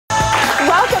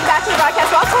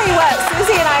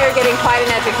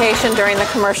education during the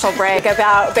commercial break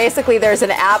about basically there's an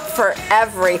app for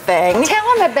everything.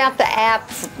 Tell them about the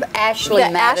app, Ashley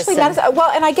Madison.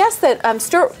 Well, and I guess that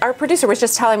Stuart, our producer, was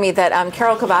just telling me that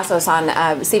Carol Cavazos on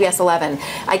CBS 11,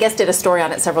 I guess, did a story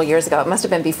on it several years ago. It must have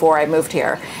been before I moved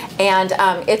here. And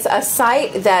it's a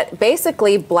site that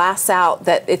basically blasts out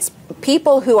that it's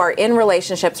people who are in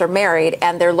relationships or married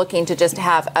and they're looking to just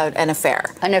have an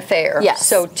affair. An affair. Yes.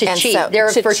 So to cheat.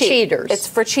 They're for cheaters. It's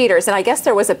for cheaters. And I guess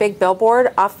there was a big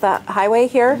billboard off the highway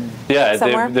here. Yeah,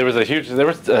 somewhere. there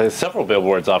was several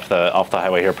billboards off the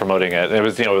highway here promoting it. It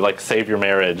was, you know, like save your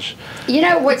marriage. You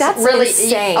know what's really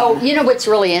insane. Oh, you know what's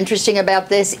really interesting about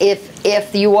this?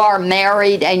 If you are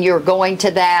married and you're going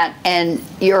to that and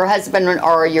your husband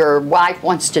or your wife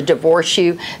wants to divorce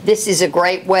you, this is a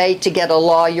great way to get a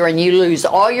lawyer and you lose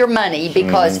all your money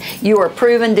because you are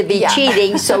proven to be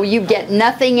cheating, so you get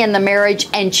nothing in the marriage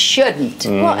and shouldn't.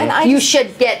 Well, and you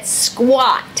should get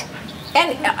squat.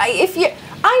 And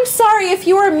I'm sorry, if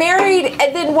you are married,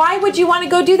 then why would you want to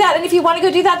go do that? And if you want to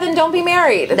go do that, then don't be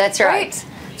married. That's right.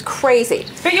 It's crazy.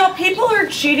 But y'all, people are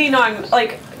cheating on,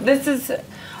 like, this is...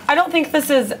 I don't think this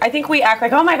is, I think we act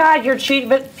like, oh my God, you're cheating,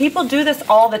 but people do this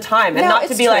all the time. And not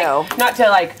to be like, not to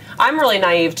like, I'm really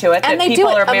naive to it. And that they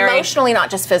people do it are married emotionally, not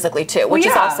just physically too, which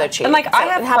is also cheating. And like, I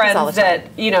have friends that,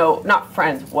 you know, not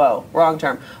friends, whoa, wrong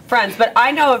term, friends, but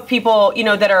I know of people, you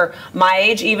know, that are my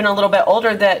age, even a little bit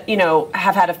older, that, you know,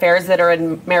 have had affairs that are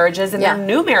in marriages and they're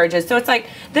new marriages. So it's like,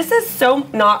 this is so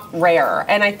not rare.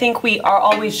 And I think we are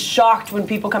always shocked when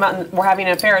people come out and we're having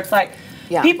an affair. It's like,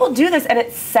 people do this, and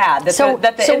it's sad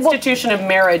that the institution of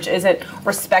marriage isn't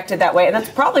respected that way. And that's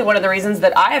probably one of the reasons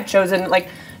that I have chosen, like,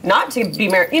 not to be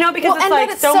married, you know, because it's like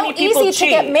so many people cheat. It's so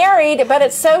easy to get married, but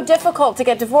it's so difficult to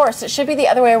get divorced. It should be the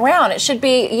other way around. It should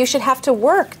be, you should have to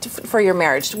work for your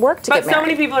marriage, to work to get married. But so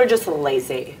many people are just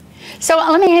lazy. So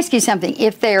let me ask you something.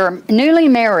 If they're newly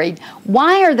married,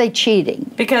 why are they cheating?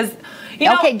 Because... You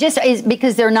know, okay, just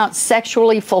because they're not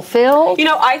sexually fulfilled? You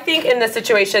know, I think in this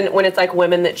situation, when it's like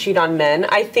women that cheat on men,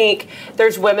 I think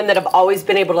there's women that have always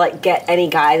been able to like get any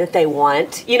guy that they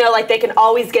want. You know, like they can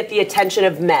always get the attention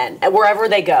of men wherever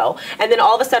they go. And then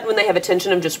all of a sudden when they have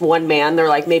attention of just one man, they're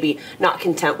like maybe not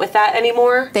content with that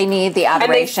anymore. They need the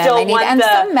adoration. And they still want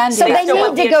some men so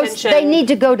they need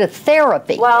to go to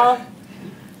therapy. Well,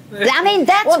 I mean,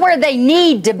 that's where they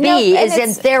need to be, is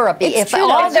in therapy. If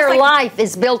all their life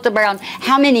is built around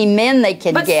how many men they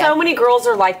can get. But so many girls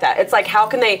are like that. It's like, how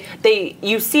can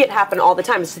you see it happen all the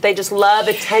time. So they just love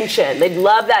attention. They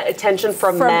love that attention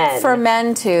from men. For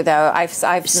men, too, though. I've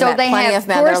met plenty of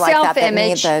men that are like that, that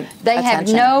need the They have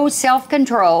no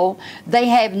self-control. They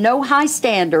have no high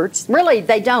standards. Really,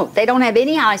 they don't. They don't have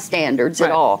any high standards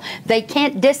at all. They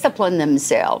can't discipline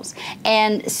themselves.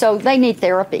 And so they need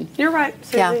therapy. You're right,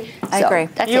 Susie. Yeah. I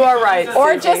agree. You are right.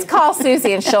 Or just call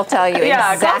Susie and she'll tell you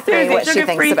exactly what she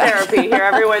thinks about it. She'll get free therapy here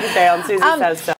every Wednesday on Susie Says So.